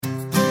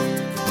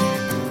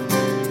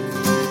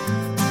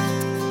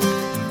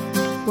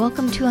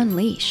Welcome to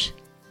Unleash.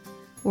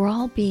 We're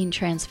all being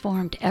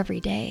transformed every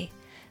day.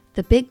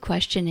 The big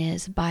question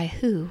is, by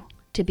who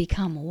to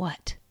become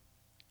what?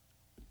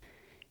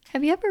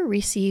 Have you ever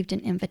received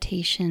an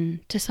invitation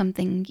to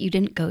something you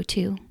didn't go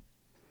to?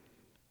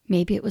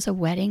 Maybe it was a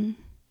wedding,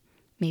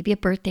 maybe a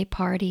birthday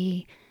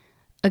party,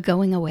 a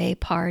going away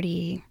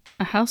party,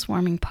 a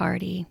housewarming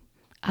party.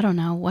 I don't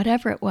know,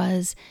 whatever it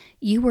was,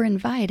 you were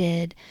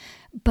invited,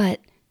 but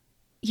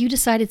you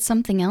decided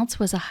something else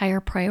was a higher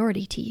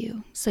priority to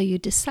you, so you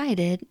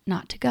decided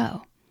not to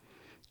go.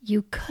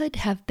 You could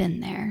have been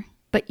there,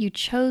 but you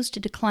chose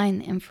to decline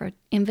the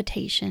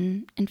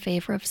invitation in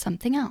favor of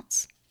something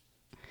else.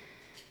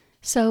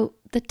 So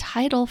the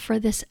title for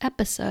this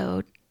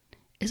episode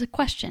is a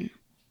question.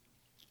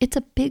 It's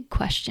a big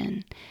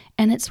question,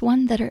 and it's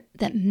one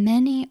that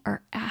many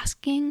are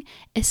asking,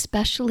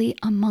 especially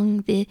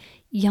among the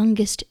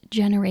youngest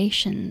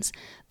generations,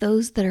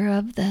 those that are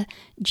of the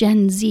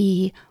Gen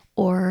Z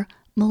or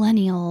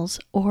millennials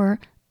or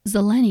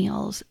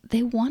zillennials.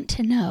 They want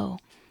to know,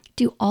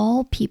 do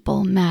all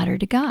people matter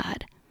to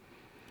God?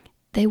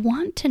 They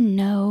want to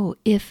know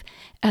if,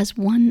 as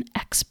one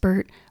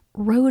expert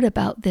wrote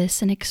about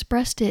this and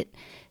expressed it,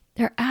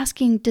 they're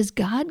asking, does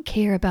God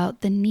care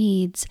about the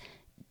needs,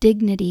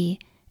 dignity,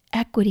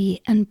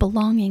 equity, and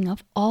belonging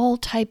of all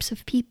types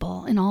of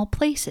people in all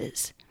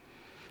places?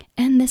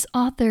 And this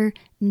author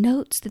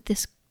notes that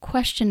this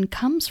question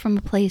comes from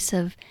a place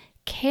of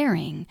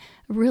caring,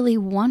 really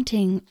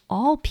wanting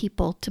all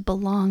people to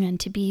belong and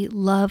to be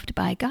loved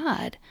by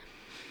God.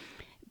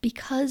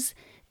 Because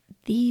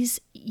this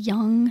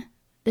young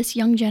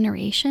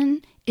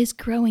generation is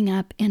growing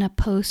up in a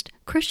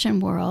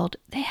post-Christian world,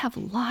 they have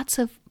lots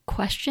of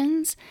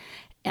questions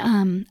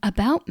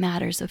about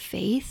matters of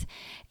faith,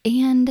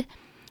 and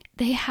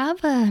they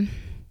have a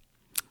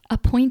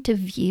point of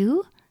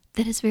view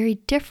that is very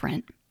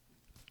different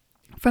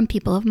from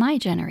people of my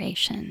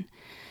generation.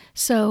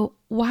 So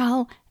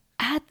while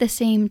at the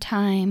same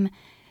time,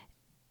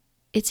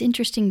 it's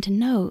interesting to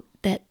note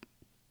that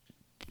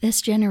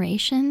this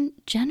generation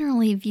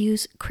generally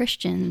views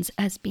Christians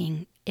as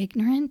being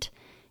ignorant,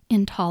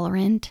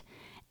 intolerant,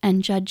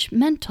 and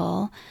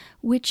judgmental,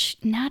 which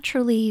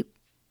naturally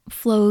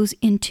flows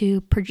into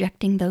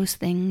projecting those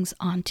things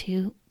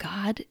onto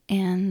God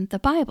and the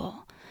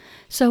Bible.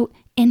 So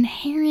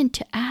inherent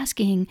to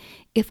asking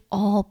if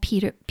all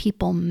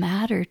people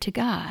matter to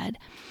God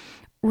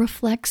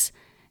reflects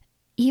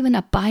even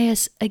a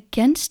bias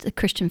against the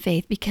Christian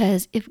faith,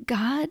 because if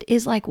God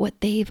is like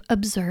what they've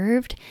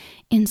observed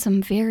in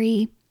some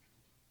very,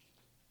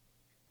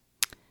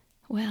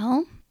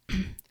 well,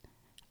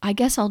 I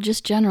guess I'll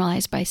just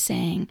generalize by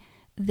saying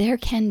there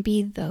can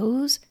be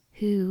those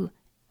who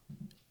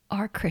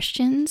are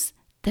Christians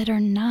that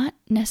are not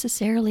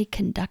necessarily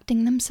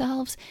conducting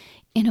themselves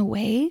in a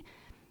way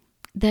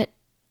that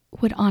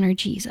would honor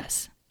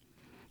Jesus.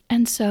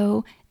 And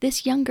so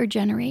this younger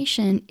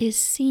generation is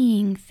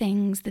seeing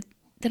things that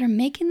are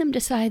making them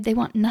decide they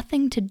want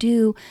nothing to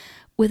do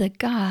with a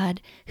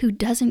God who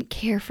doesn't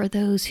care for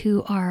those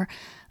who are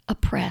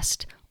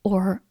oppressed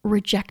or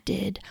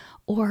rejected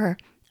or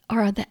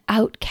are the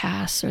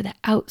outcasts or the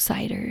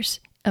outsiders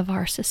of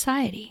our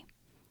society.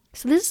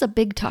 So this is a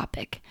big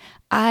topic.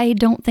 I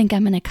don't think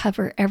I'm going to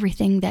cover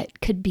everything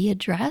that could be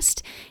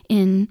addressed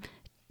in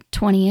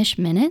 20-ish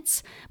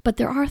minutes, but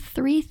there are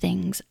 3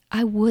 things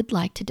I would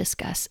like to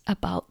discuss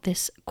about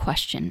this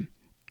question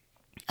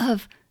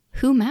of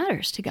who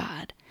matters to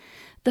God.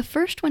 The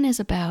first one is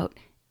about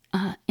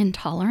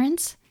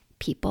intolerance,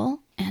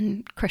 people,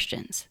 and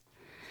Christians.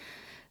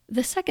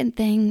 The second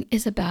thing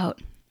is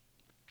about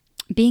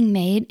being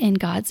made in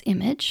God's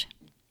image.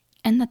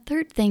 And the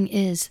third thing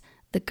is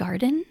the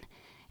garden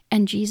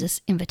and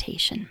Jesus'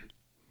 invitation.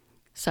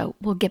 So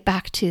we'll get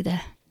back to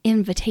the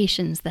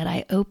invitations that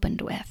I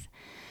opened with.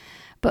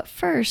 But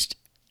first,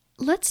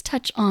 let's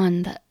touch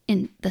on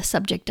the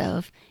subject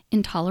of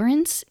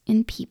intolerance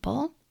in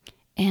people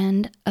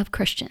and of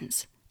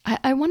Christians.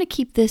 I want to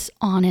keep this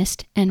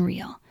honest and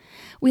real.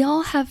 We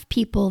all have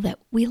people that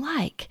we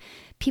like,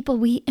 people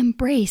we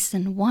embrace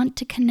and want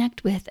to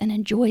connect with and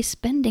enjoy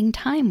spending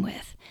time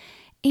with.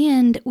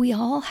 And we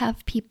all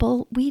have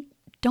people we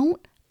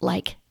don't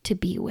like to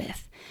be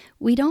with.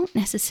 We don't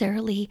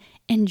necessarily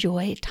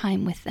enjoy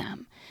time with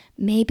them.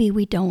 Maybe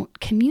we don't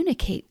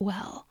communicate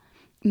well.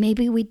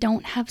 Maybe we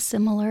don't have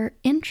similar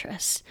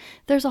interests.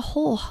 There's a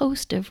whole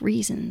host of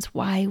reasons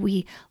why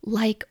we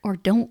like or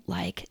don't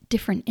like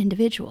different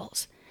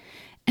individuals.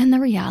 And the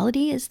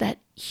reality is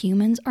that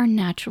humans are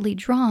naturally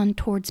drawn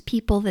towards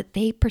people that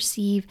they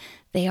perceive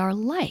they are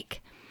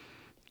like.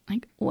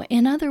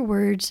 In other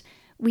words,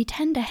 we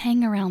tend to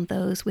hang around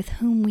those with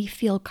whom we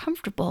feel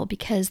comfortable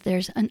because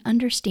there's an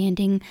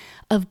understanding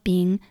of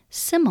being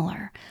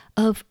similar,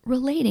 of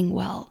relating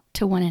well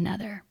to one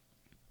another.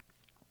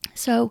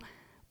 So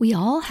we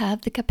all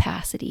have the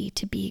capacity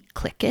to be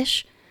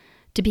cliquish,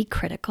 to be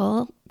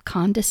critical,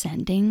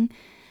 condescending,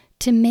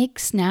 to make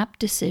snap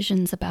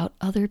decisions about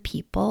other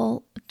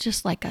people,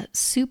 just like a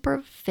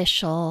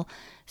superficial,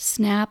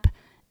 snap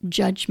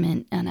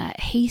judgment and a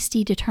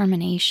hasty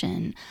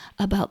determination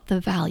about the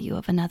value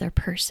of another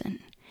person.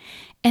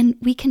 And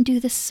we can do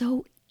this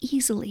so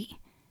easily.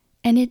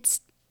 And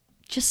it's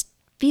just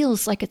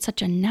feels like it's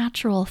such a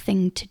natural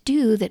thing to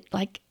do that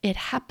like it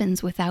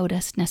happens without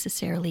us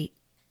necessarily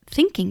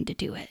thinking to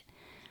do it.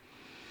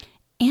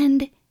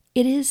 And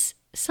it is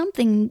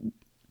something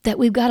that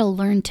we've got to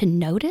learn to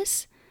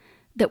notice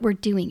that we're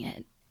doing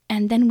it.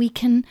 And then we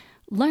can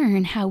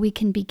learn how we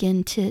can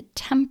begin to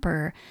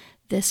temper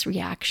this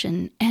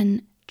reaction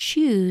and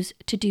choose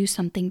to do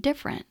something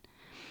different.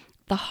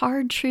 The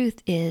hard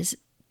truth is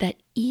that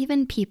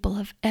even people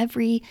of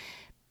every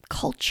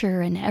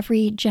culture and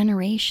every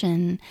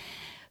generation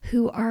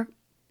who are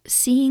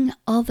seeing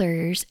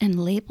others and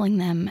labeling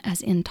them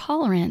as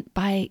intolerant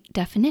by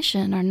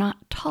definition are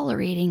not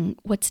tolerating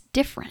what's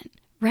different,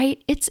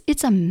 right?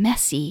 It's a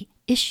messy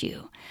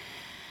issue.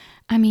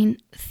 I mean,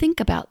 think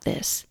about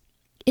this.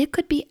 It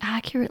could be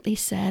accurately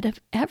said of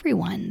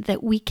everyone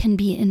that we can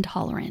be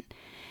intolerant,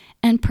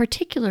 and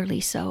particularly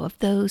so of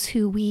those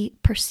who we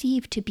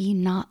perceive to be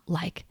not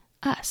like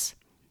us.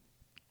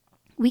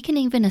 We can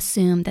even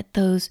assume that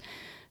those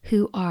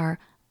who are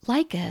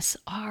like us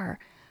are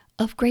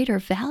of greater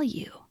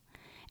value,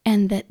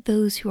 and that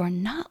those who are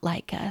not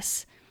like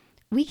us,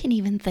 we can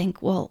even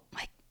think, well,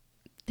 like,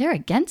 they're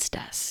against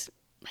us.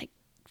 Like,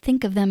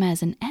 think of them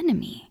as an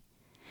enemy.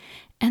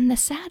 And the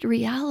sad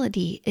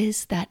reality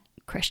is that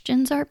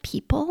Christians are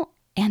people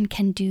and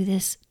can do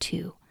this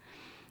too.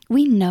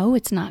 We know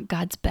it's not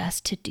God's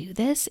best to do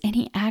this, and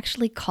He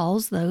actually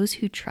calls those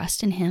who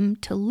trust in Him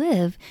to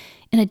live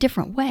in a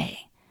different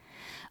way.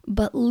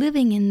 But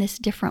living in this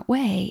different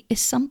way is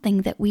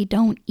something that we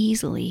don't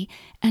easily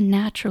and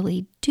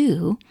naturally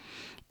do.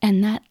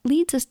 And that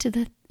leads us to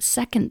the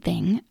second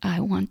thing I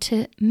want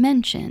to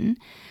mention,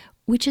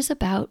 which is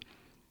about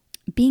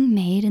being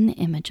made in the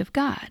image of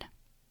God.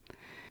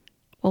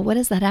 Well, what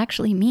does that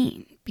actually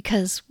mean?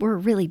 Because we're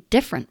really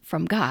different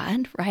from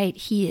God, right?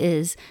 He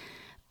is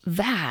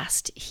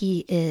vast.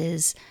 He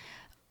is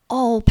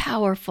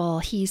all-powerful.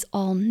 He's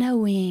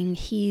all-knowing.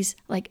 He's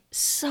like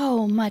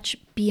so much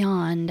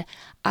beyond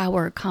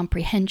our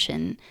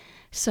comprehension.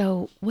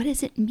 So what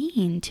does it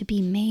mean to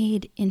be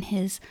made in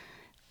His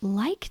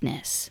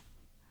likeness?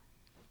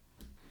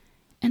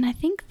 And I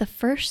think the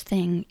first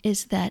thing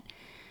is that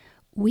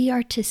we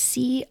are to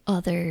see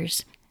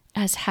others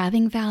as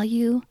having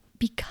value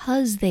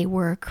because they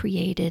were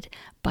created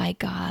by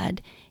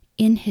God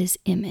in His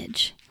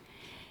image.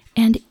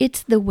 And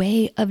it's the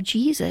way of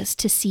Jesus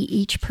to see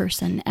each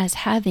person as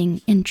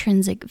having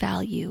intrinsic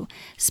value,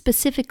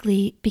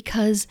 specifically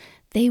because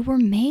they were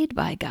made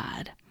by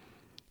God.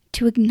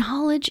 To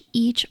acknowledge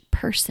each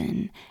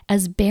person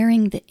as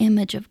bearing the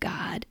image of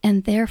God,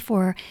 and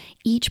therefore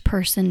each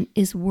person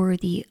is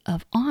worthy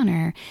of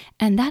honor.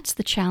 And that's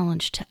the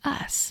challenge to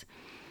us,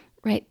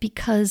 right?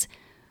 Because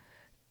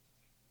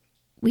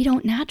we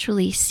don't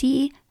naturally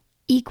see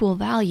equal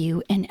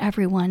value in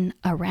everyone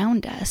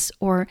around us,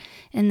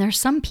 and there's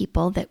some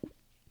people that,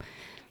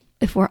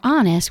 if we're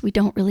honest, we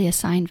don't really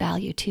assign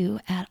value to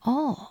at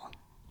all.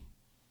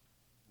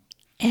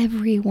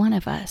 Every one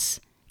of us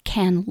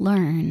can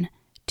learn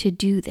to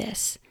do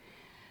this,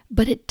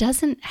 but it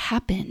doesn't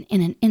happen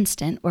in an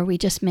instant where we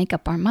just make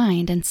up our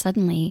mind and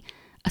suddenly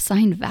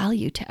assign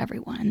value to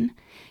everyone.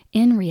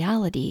 In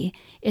reality,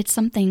 it's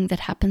something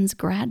that happens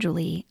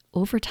gradually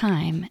over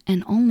time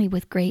and only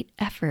with great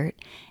effort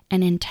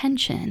and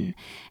intention,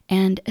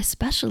 and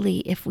especially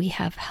if we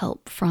have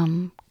help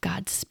from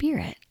God's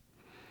Spirit.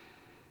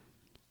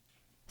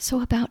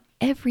 So about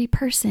every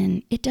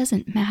person, it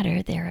doesn't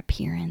matter their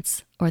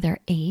appearance or their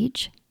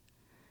age,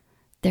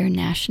 their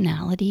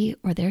nationality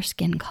or their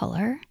skin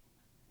color,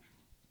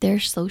 their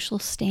social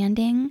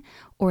standing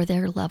or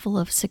their level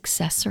of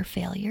success or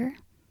failure,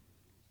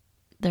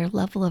 their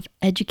level of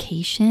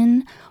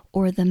education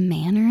or the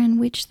manner in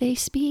which they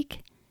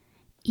speak.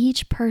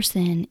 Each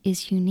person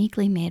is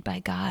uniquely made by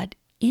God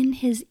in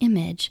His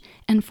image,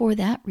 and for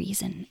that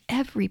reason,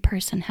 every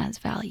person has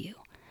value.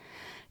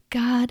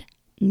 God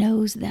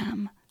knows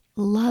them,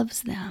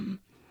 loves them.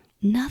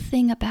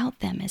 Nothing about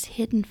them is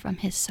hidden from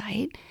His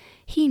sight.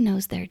 He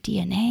knows their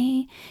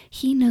DNA.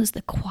 He knows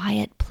the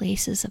quiet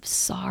places of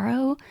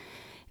sorrow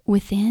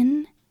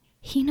within.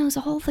 He knows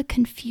all the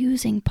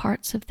confusing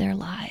parts of their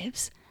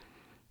lives.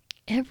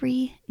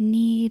 Every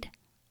need,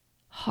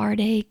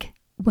 heartache,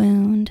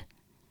 wound.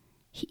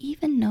 He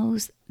even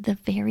knows the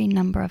very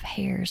number of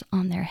hairs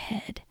on their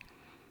head.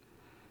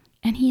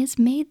 And He has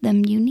made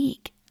them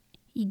unique.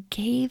 He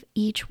gave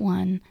each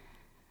one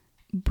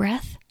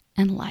breath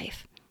and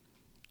life.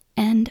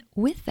 And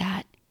with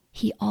that,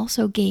 He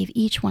also gave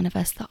each one of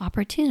us the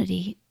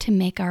opportunity to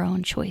make our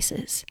own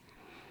choices.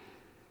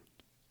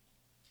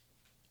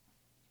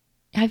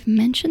 I've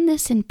mentioned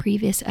this in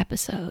previous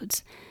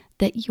episodes,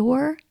 that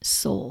your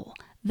soul,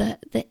 the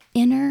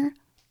inner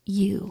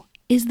you,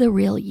 is the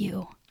real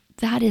you.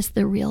 That is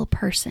the real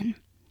person.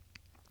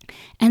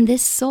 And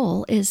this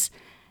soul is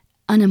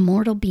an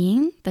immortal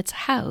being that's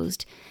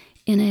housed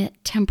in a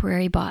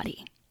temporary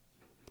body.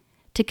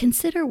 to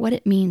consider what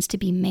it means to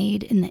be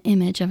made in the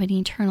image of an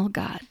eternal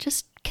God.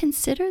 Just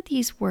consider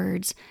these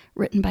words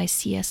written by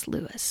C.S.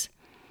 Lewis.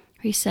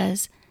 He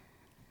says,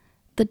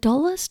 "The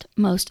dullest,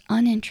 most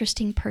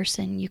uninteresting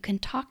person you can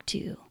talk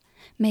to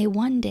may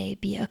one day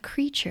be a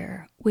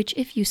creature which,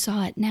 if you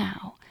saw it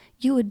now,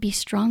 you would be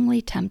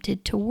strongly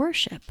tempted to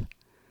worship,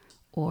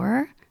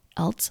 or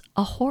else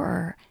a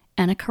horror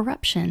and a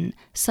corruption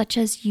such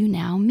as you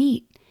now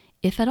meet,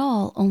 if at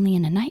all only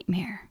in a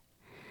nightmare.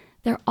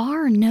 There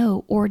are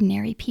no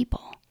ordinary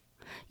people.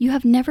 You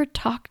have never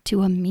talked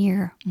to a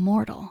mere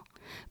mortal,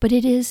 but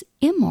it is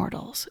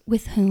immortals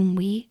with whom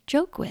we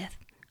joke with,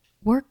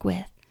 work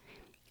with,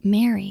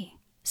 marry,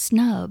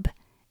 snub,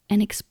 and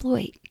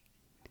exploit.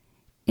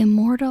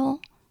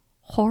 Immortal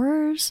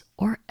horrors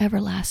or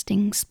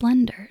everlasting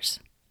splendors."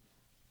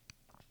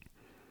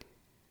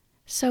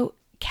 So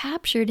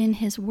captured in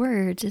his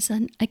words is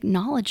an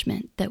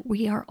acknowledgement that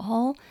we are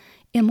all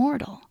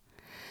immortal,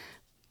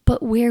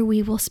 but where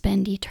we will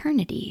spend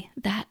eternity,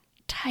 that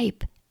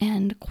type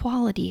and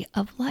quality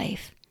of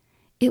life,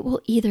 it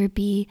will either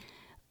be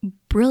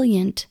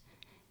brilliant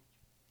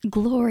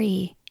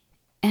glory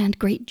and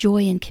great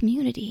joy in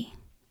community,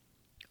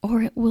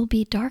 or it will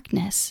be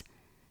darkness,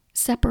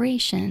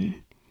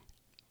 separation,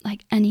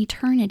 like an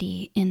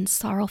eternity in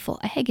sorrowful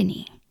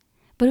agony.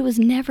 But it was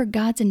never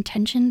God's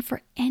intention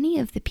for any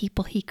of the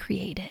people he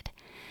created.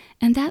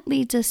 And that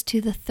leads us to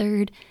the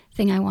third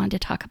thing I wanted to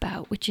talk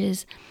about, which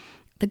is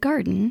the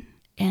garden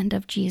and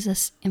of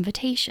Jesus'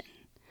 invitation.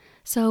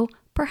 So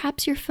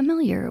perhaps you're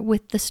familiar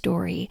with the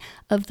story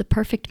of the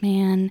perfect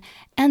man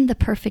and the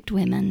perfect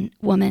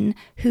woman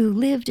who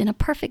lived in a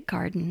perfect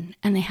garden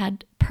and they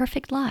had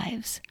perfect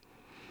lives.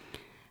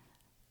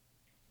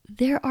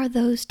 There are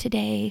those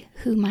today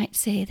who might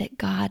say that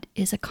God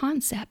is a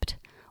concept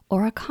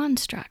or a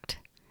construct.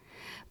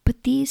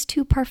 But these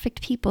two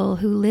perfect people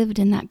who lived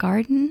in that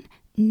garden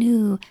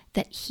knew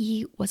that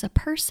he was a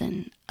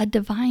person, a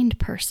divine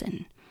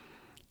person,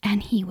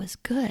 and he was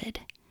good.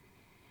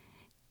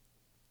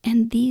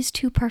 And these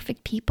two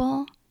perfect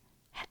people,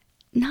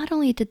 not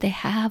only did they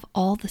have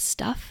all the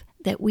stuff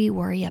that we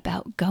worry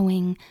about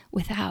going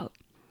without,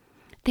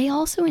 they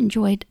also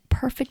enjoyed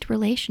perfect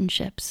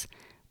relationships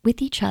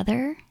with each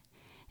other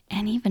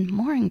and even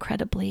more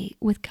incredibly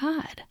with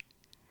God.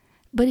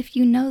 But if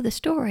you know the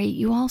story,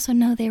 you also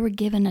know they were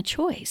given a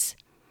choice.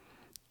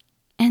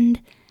 And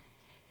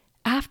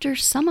after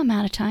some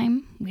amount of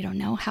time, we don't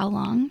know how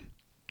long,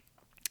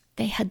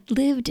 they had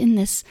lived in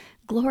this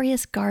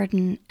glorious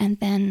garden, and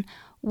then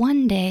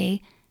one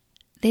day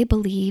they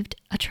believed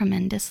a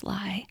tremendous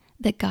lie,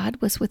 that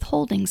God was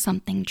withholding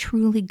something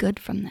truly good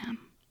from them.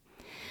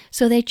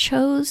 So they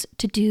chose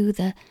to do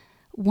the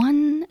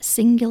one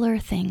singular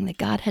thing that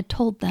God had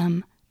told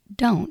them,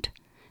 don't,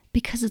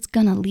 because it's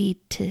going to lead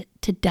to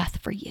death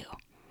for you.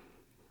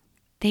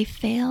 They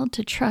failed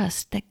to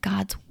trust that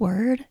God's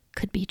word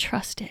could be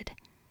trusted,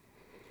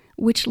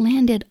 which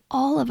landed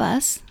all of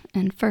us,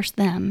 and first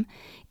them,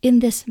 in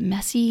this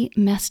messy,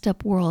 messed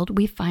up world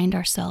we find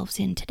ourselves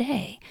in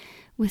today,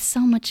 with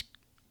so much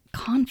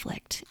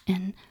conflict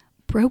and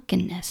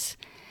brokenness,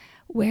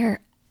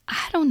 where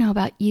I don't know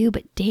about you,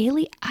 but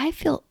daily I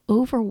feel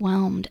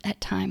overwhelmed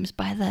at times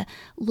by the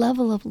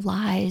level of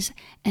lies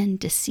and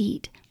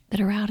deceit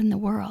that are out in the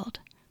world.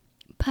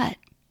 But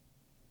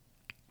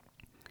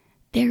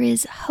there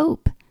is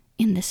hope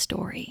in this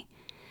story,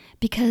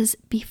 because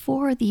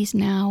before these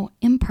now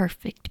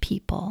imperfect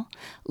people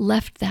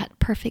left that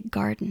perfect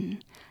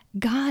garden,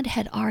 God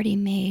had already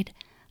made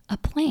a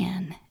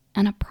plan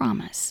and a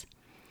promise.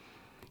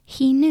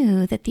 He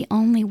knew that the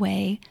only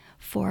way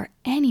for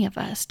any of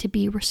us to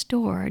be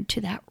restored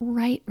to that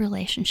right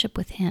relationship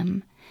with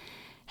him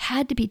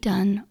had to be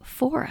done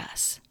for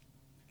us.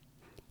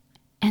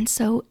 And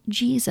so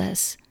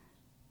Jesus,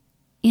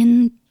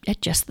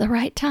 at just the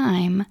right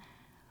time,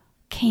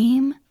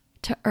 came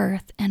to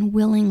earth and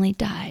willingly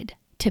died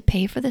to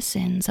pay for the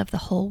sins of the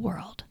whole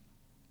world.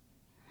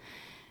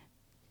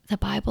 The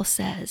Bible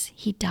says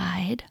he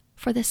died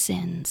for the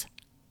sins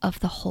of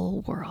the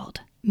whole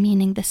world,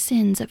 meaning the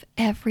sins of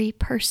every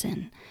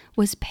person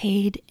was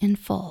paid in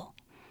full.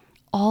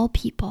 All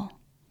people,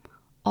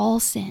 all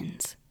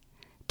sins,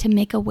 to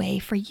make a way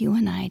for you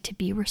and I to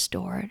be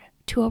restored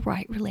to a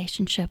right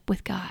relationship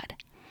with God.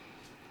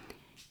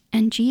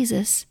 And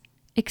Jesus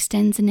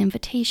extends an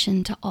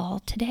invitation to all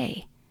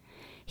today.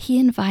 He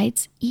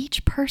invites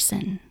each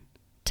person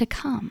to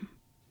come,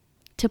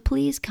 to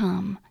please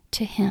come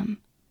to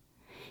him.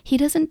 He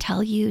doesn't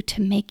tell you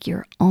to make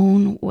your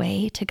own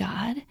way to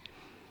God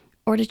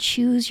or to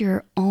choose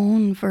your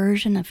own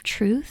version of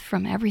truth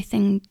from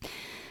everything,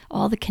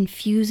 all the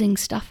confusing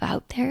stuff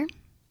out there.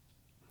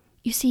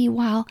 You see,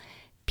 while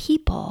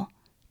people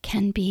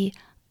can be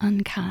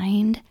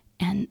unkind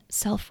and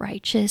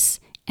self-righteous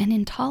and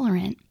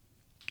intolerant,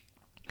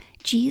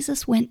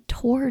 Jesus went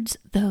towards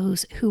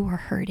those who were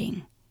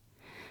hurting,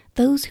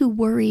 those who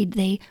worried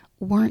they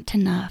weren't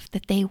enough,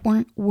 that they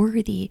weren't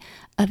worthy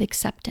of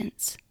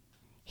acceptance.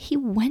 He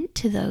went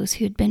to those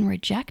who had been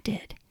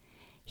rejected.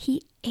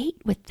 He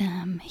ate with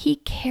them, he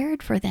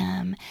cared for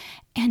them,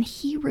 and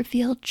he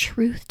revealed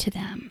truth to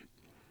them.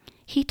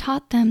 He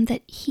taught them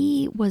that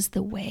he was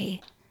the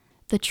way,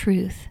 the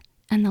truth,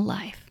 and the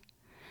life,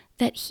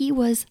 that he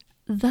was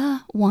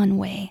the one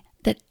way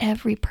that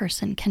every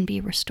person can be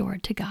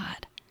restored to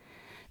God,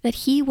 that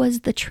he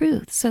was the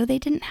truth, so they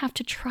didn't have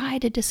to try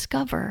to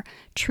discover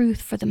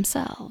truth for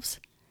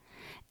themselves,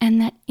 and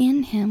that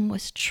in him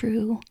was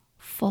true,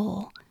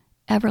 full,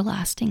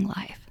 everlasting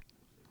life.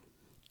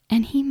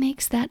 And he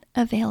makes that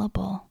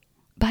available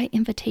by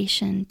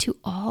invitation to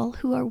all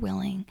who are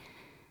willing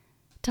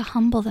to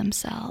humble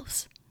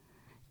themselves,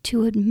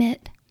 to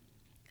admit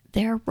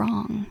their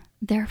wrong,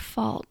 their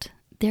fault,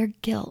 their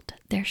guilt,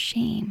 their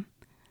shame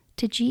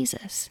to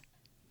Jesus.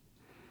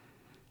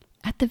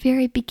 At the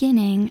very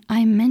beginning,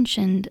 I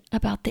mentioned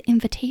about the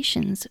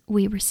invitations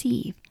we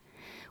receive.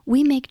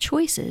 We make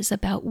choices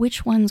about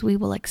which ones we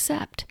will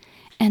accept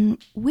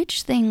and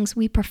which things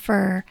we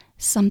prefer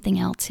something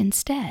else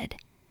instead.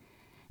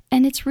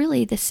 And it's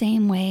really the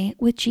same way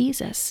with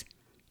Jesus.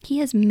 He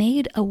has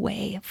made a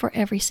way for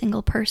every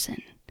single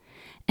person,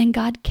 and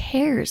God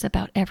cares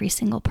about every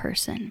single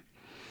person.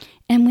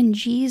 And when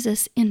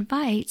Jesus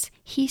invites,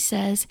 he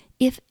says,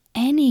 if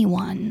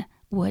anyone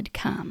would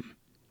come.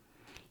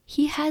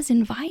 He has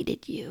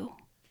invited you,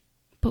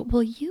 but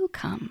will you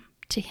come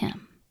to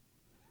him?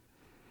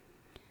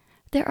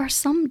 There are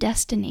some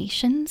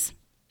destinations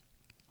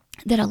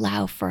that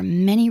allow for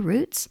many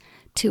routes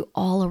to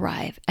all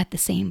arrive at the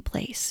same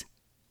place.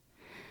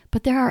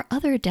 But there are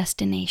other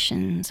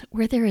destinations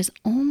where there is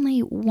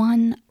only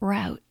one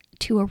route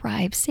to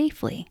arrive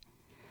safely.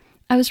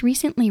 I was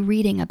recently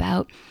reading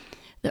about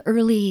the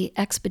early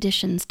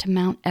expeditions to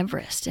Mount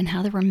Everest and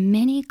how there were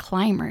many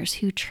climbers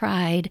who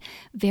tried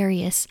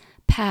various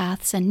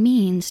paths and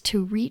means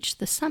to reach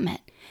the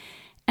summit,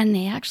 and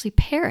they actually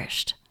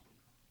perished.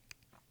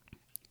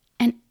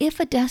 And if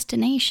a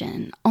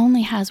destination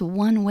only has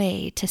one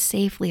way to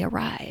safely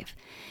arrive,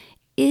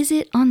 is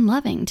it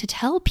unloving to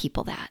tell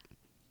people that?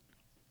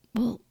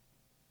 Well,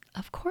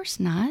 of course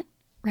not,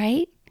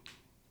 right?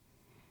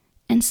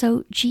 And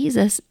so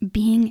Jesus,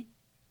 being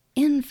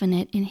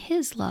infinite in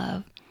his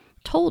love,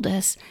 told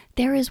us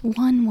there is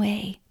one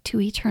way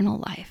to eternal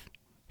life,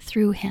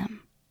 through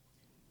him.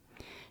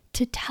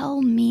 To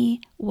tell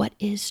me what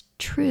is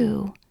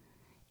true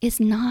is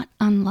not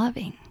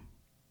unloving.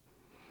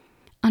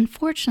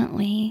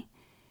 Unfortunately,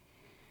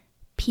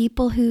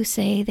 people who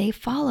say they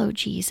follow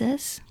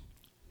Jesus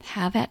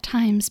have at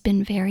times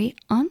been very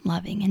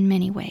unloving in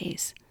many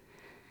ways.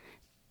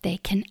 They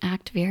can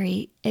act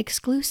very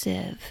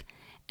exclusive,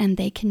 and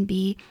they can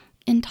be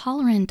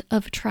intolerant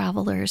of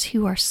travelers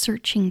who are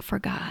searching for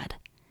God.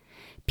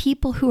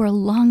 People who are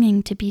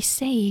longing to be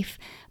safe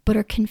but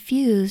are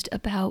confused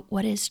about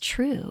what is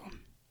true.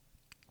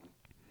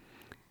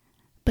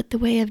 But the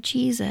way of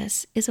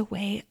Jesus is a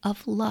way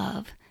of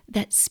love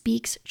that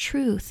speaks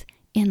truth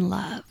in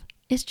love.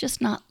 It's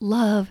just not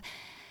love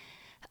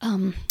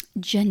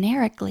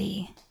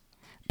generically,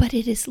 but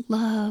it is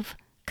love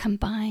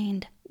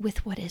combined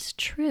with what is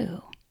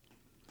true.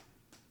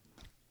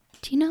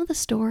 Do you know the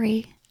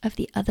story of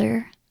the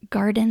other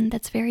garden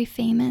that's very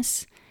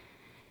famous?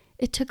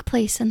 It took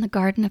place in the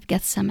Garden of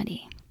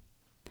Gethsemane.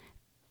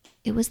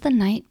 It was the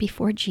night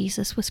before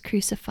Jesus was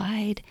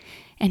crucified,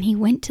 and he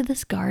went to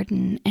this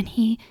garden and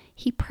he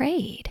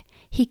prayed.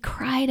 He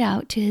cried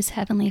out to his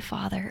heavenly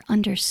Father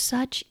under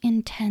such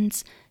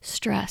intense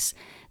stress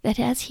that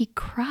as he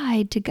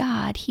cried to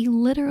God, he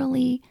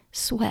literally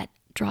sweat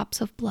drops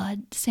of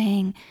blood,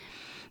 saying,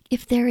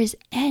 if there is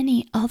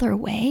any other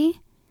way,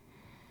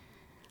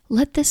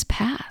 let this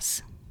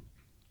pass.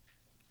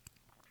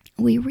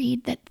 We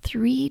read that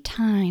 3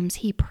 times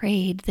he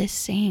prayed this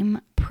same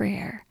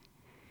prayer,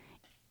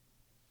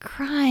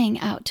 crying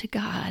out to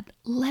God,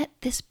 let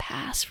this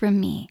pass from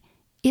me,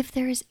 if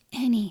there is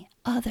any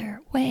other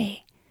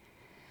way.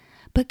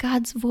 But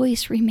God's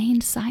voice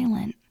remained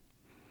silent,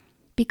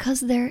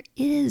 because there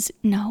is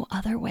no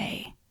other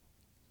way.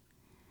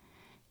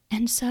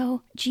 And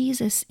so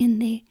Jesus, in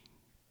the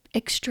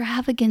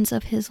extravagance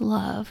of his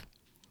love,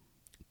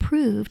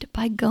 proved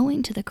by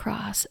going to the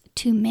cross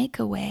to make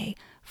a way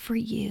for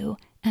you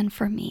and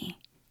for me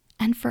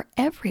and for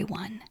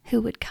everyone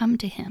who would come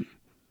to him.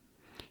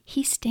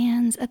 He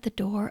stands at the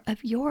door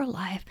of your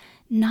life,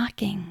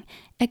 knocking,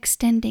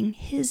 extending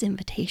his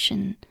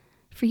invitation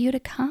for you to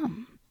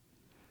come.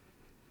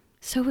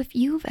 So if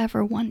you've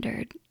ever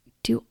wondered,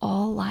 do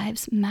all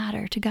lives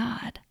matter to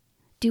God?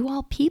 Do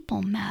all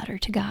people matter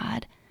to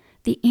God?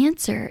 The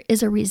answer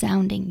is a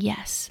resounding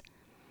yes.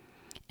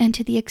 And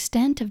to the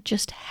extent of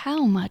just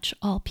how much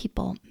all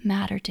people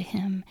matter to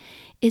him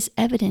is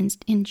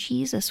evidenced in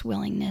Jesus'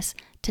 willingness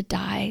to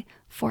die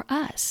for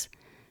us,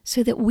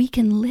 so that we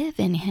can live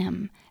in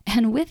him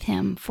and with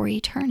him for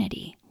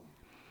eternity.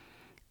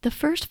 The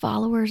first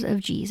followers of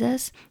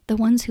Jesus, the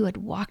ones who had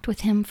walked with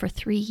him for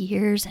 3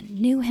 years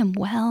and knew him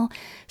well,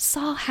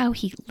 saw how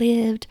he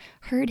lived,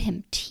 heard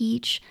him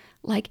teach,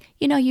 Like,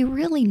 you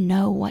really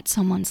know what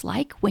someone's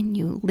like when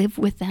you live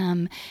with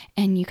them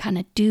and you kind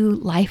of do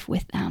life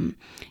with them.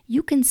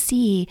 You can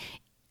see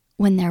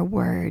when their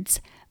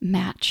words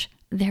match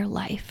their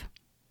life.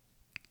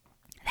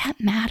 That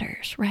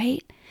matters,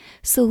 right?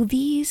 So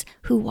these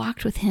who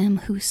walked with him,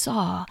 who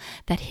saw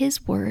that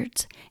his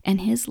words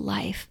and his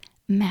life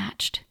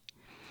matched.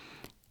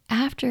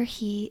 After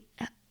he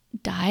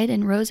died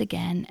and rose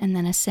again and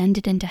then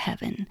ascended into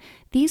heaven,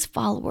 these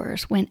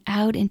followers went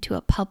out into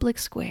a public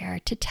square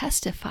to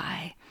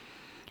testify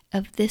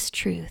of this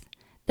truth,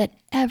 that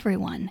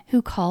everyone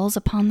who calls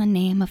upon the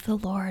name of the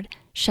Lord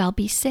shall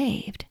be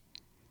saved.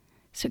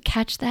 So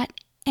catch that,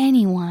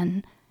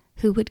 anyone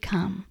who would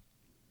come,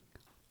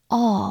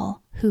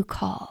 all who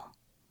call.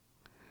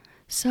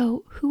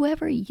 So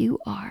whoever you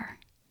are,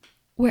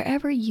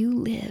 wherever you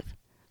live,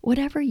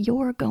 whatever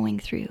you're going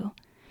through,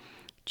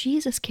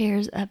 Jesus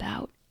cares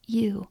about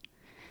you.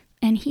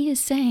 And he is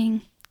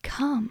saying,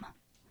 come,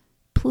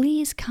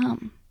 please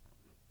come.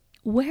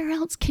 Where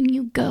else can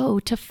you go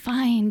to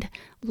find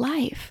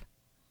life?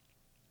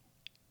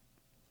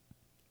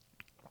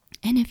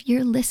 And if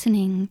you're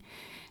listening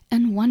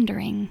and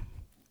wondering,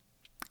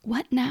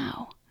 what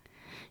now?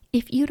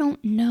 If you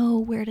don't know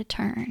where to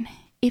turn,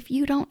 if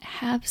you don't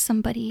have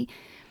somebody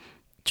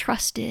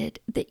trusted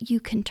that you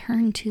can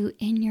turn to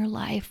in your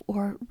life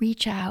or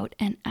reach out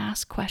and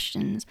ask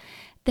questions,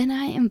 then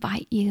I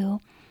invite you,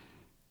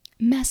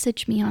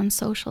 message me on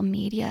social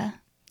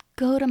media,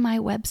 go to my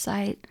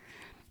website,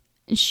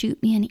 and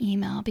shoot me an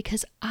email,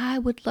 because I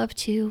would love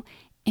to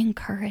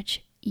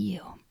encourage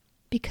you,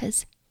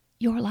 because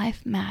your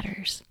life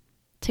matters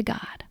to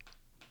God.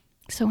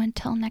 So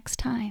until next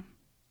time.